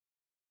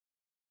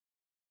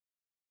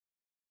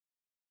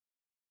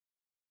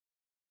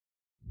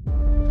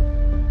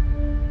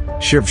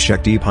Shiv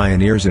Shakti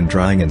pioneers in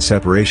drying and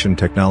separation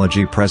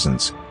technology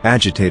presents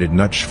Agitated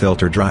Nutsche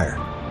filter dryer.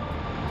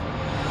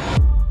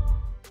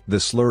 The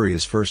slurry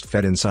is first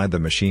fed inside the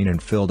machine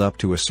and filled up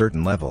to a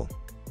certain level.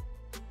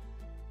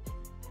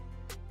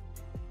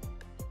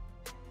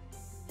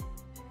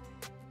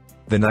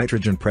 The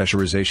nitrogen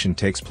pressurization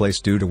takes place,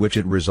 due to which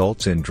it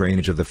results in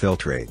drainage of the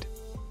filtrate.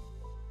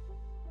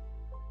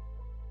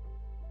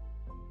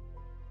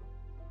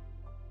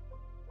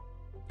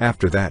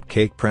 After that,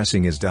 cake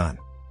pressing is done.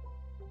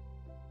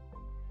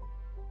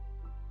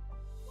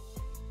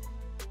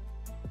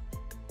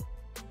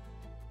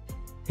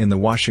 In the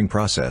washing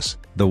process,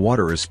 the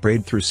water is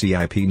sprayed through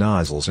CIP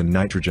nozzles and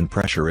nitrogen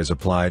pressure is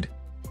applied,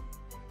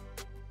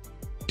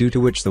 due to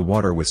which the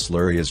water with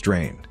slurry is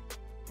drained.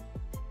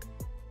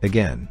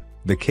 Again,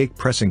 the cake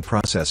pressing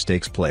process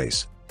takes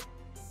place.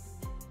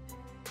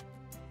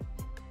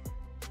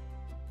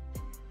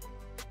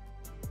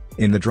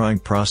 In the drying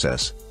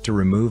process, to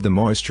remove the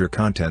moisture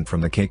content from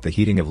the cake, the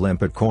heating of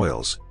limpet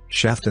coils,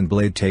 shaft and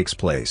blade takes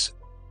place.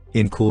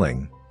 In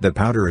cooling, the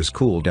powder is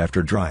cooled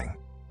after drying.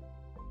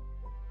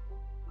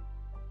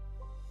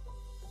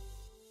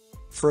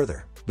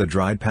 Further, the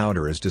dried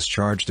powder is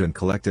discharged and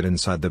collected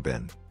inside the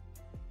bin.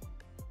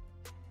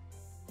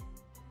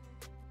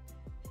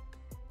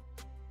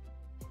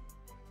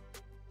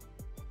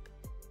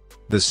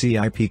 The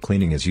CIP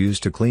cleaning is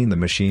used to clean the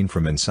machine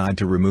from inside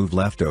to remove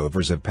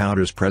leftovers of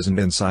powders present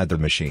inside the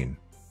machine.